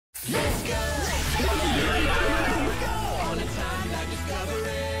Let's go! On a time like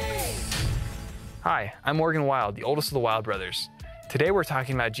discovery. Hi, I'm Morgan Wild, the oldest of the Wild brothers. Today we're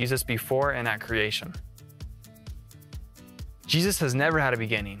talking about Jesus before and at creation. Jesus has never had a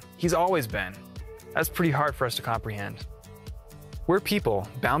beginning. He's always been. That's pretty hard for us to comprehend. We're people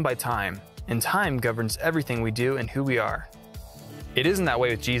bound by time, and time governs everything we do and who we are. It isn't that way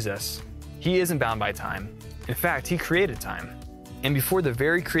with Jesus. He isn't bound by time. In fact, he created time. And before the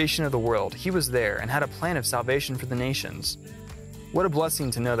very creation of the world, he was there and had a plan of salvation for the nations. What a blessing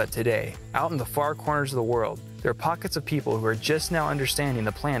to know that today, out in the far corners of the world, there are pockets of people who are just now understanding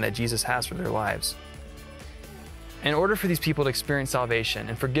the plan that Jesus has for their lives. In order for these people to experience salvation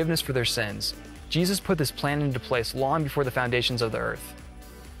and forgiveness for their sins, Jesus put this plan into place long before the foundations of the earth.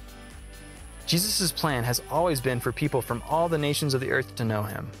 Jesus' plan has always been for people from all the nations of the earth to know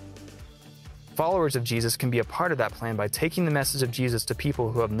him. Followers of Jesus can be a part of that plan by taking the message of Jesus to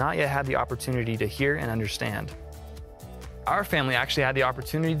people who have not yet had the opportunity to hear and understand. Our family actually had the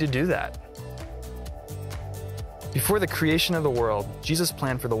opportunity to do that. Before the creation of the world, Jesus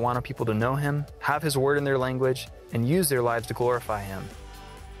planned for the Wana people to know him, have his word in their language, and use their lives to glorify him.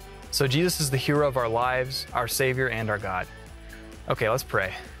 So Jesus is the hero of our lives, our Savior, and our God. Okay, let's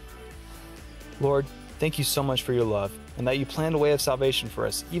pray. Lord, thank you so much for your love, and that you planned a way of salvation for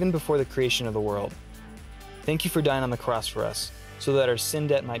us even before the creation of the world. Thank you for dying on the cross for us, so that our sin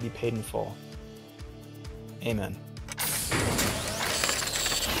debt might be paid in full. Amen.